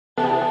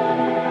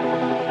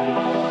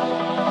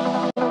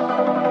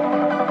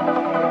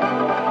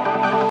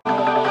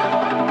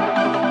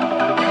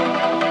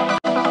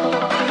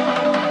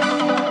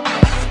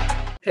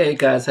Hey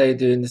guys, how you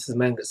doing? This is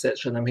Manga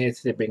and I'm here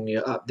to bring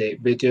you an update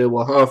video.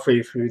 We're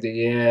halfway through the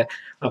year.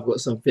 I've got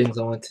some things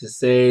I want to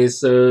say,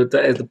 so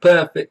that is the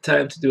perfect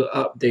time to do an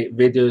update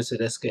video, so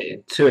let's get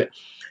into it.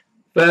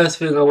 First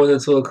thing I want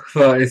to talk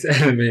about is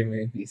anime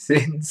movie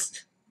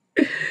scenes.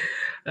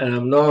 And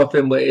I'm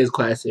nothing, but it is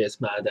quite a serious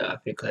matter that I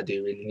think I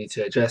do really need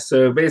to address.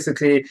 So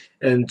basically,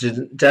 in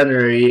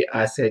January,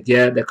 I said,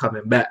 yeah, they're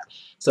coming back.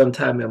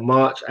 Sometime in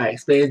March, I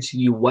explained to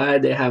you why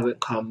they haven't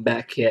come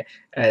back yet.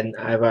 And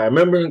if I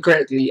remember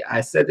correctly,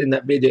 I said in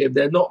that video, if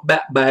they're not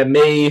back by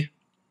May,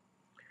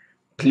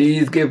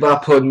 please give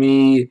up on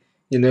me.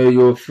 You know,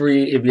 you're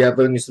free if you have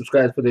only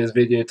subscribed for this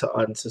video to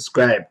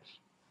unsubscribe.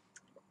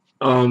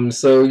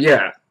 So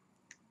yeah,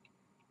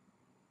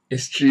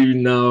 it's true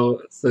now.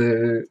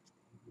 So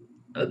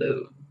I don't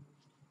know.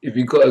 If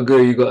you gotta go,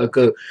 you gotta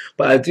go.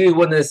 But I do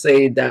want to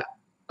say that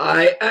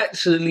I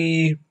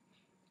actually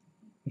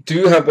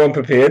do have one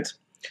prepared.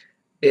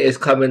 It is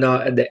coming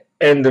out at the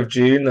end of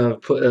June.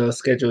 I've put a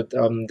scheduled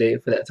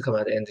date for that to come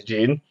out at the end of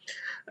June.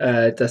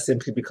 That's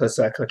simply because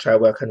so I can try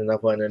work on another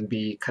one and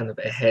be kind of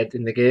ahead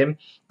in the game,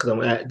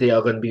 because they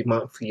are going to be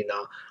monthly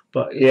now.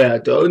 But yeah,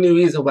 the only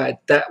reason why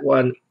that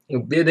one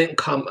didn't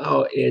come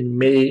out in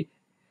May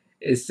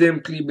is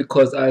simply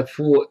because I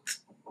thought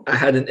I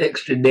had an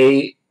extra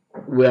day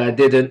where I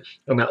didn't,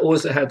 and I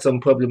also had some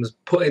problems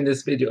putting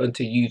this video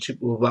onto YouTube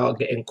without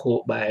getting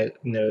caught by,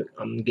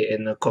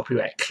 getting a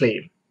copyright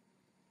claim.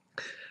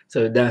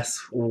 So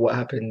that's what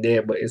happened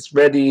there, but it's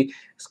ready,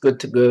 it's good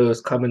to go.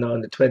 It's coming out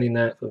on the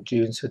 29th of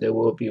June, so there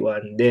will be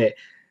one there,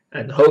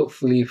 and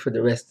hopefully for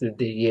the rest of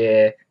the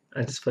year,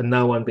 and just for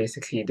now on,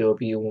 basically there will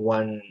be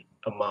one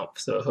a month,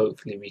 so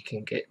hopefully we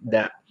can get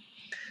that.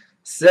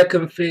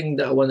 Second thing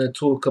that I want to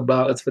talk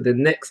about is for the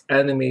next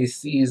anime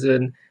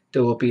season,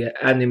 there will be an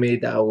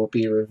anime that I will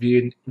be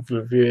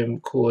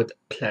reviewing called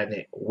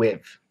Planet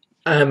With.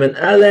 I'm an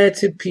ally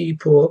to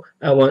people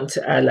I want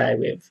to ally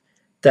with.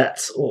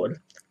 That's all.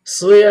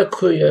 Soya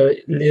Kuyo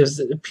lives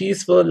a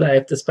peaceful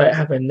life despite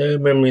having no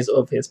memories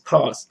of his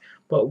past,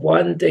 but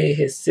one day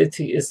his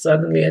city is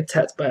suddenly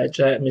attacked by a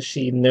giant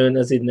machine known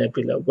as a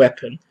Nebula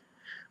weapon.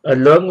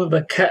 Along with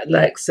a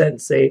cat-like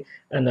sensei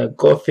and a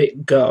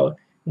gothic girl,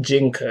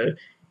 Jinko,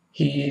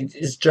 he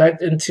is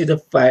dragged into the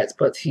fight,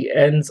 but he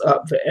ends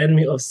up the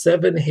enemy of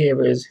 7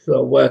 heroes who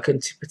are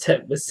working to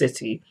protect the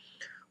city.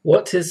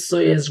 What is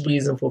Soya's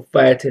reason for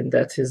fighting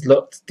that is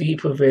locked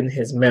deep within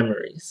his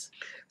memories?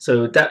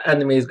 So that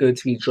anime is going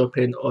to be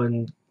dropping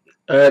on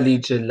early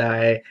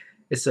July.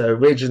 It's an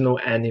original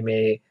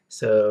anime.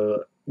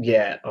 So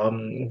yeah,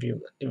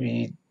 if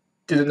you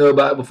didn't know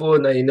about it before,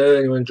 now you know,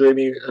 and you enjoy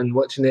me and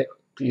watching it,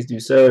 please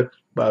do so.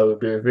 But I will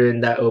be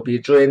reviewing that. I will be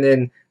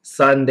joining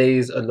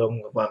Sundays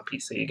along with One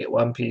Piece. So you get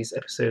One Piece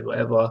episode,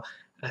 whatever,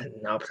 and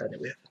now Planet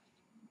With.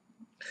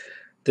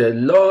 The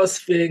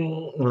last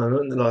thing, well,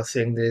 not the last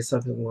thing, there's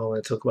something more I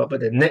want to talk about, but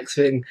the next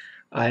thing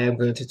I am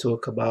going to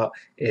talk about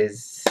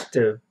is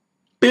the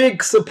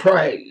big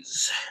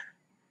surprise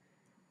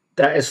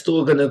that is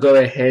still going to go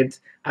ahead.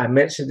 I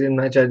mentioned in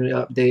my January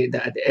update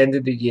that at the end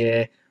of the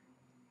year,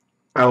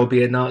 I will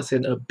be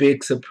announcing a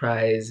big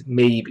surprise,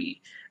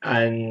 maybe.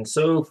 And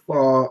so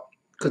far,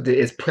 because there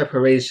is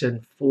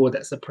preparation for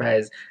that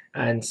surprise,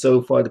 and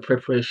so far the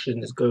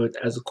preparation is going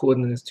as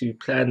according to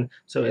plan.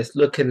 So it's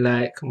looking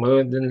like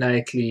more than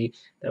likely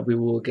that we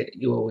will get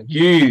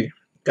you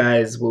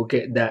guys will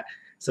get that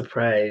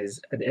surprise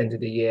at the end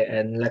of the year.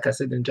 And like I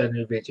said in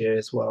January video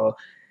as well,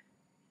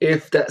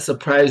 if that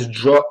surprise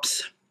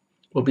drops,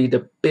 will be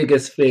the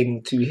biggest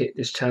thing to hit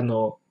this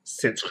channel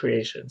since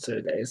creation. So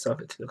that is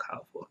something to look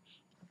out for.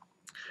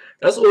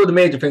 That's all the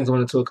major things I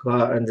want to talk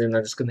about, and then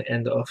I'm just going to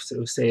end it off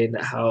saying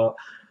that how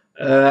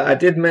I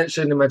did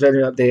mention in my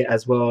January update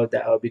as well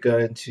that I'll be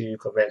going to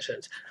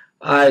conventions.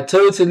 I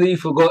totally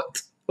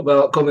forgot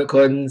about Comic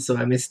Con, so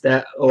I missed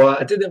that. Or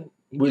I didn't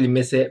really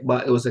miss it,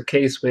 but it was a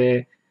case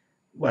where,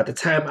 well, at the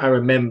time I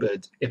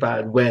remembered if I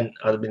had went,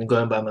 I'd have been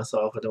going by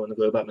myself. I don't want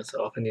to go by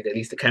myself. I need at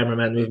least a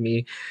cameraman with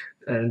me,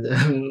 and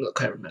not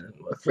cameraman,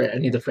 a friend. I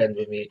need a friend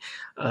with me.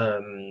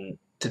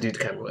 To do the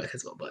camera work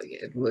as well, but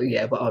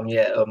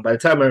by the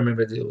time I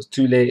remembered, it was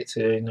too late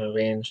to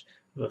arrange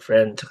with a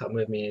friend to come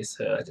with me,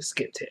 so I just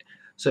skipped it.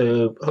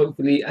 So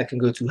hopefully I can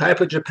go to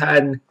Hyper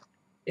Japan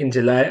in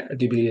July. I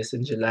do believe it's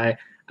in July,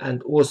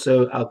 and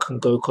also I can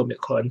go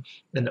Comic Con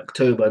in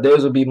October.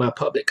 Those will be my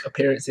public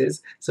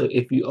appearances. So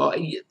if you are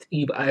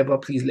either,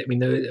 please let me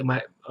know. It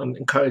might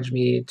encourage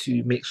me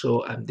to make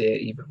sure I'm there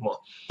even more.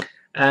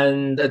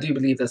 And I do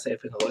believe that's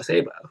everything I want to say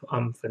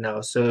about for now.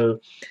 So,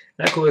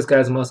 like always,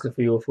 guys, I'm asking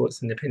for your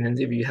thoughts and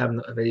opinions. If you have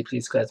not already,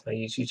 please subscribe to my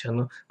YouTube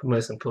channel. But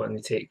most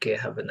importantly, take care.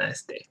 Have a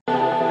nice day.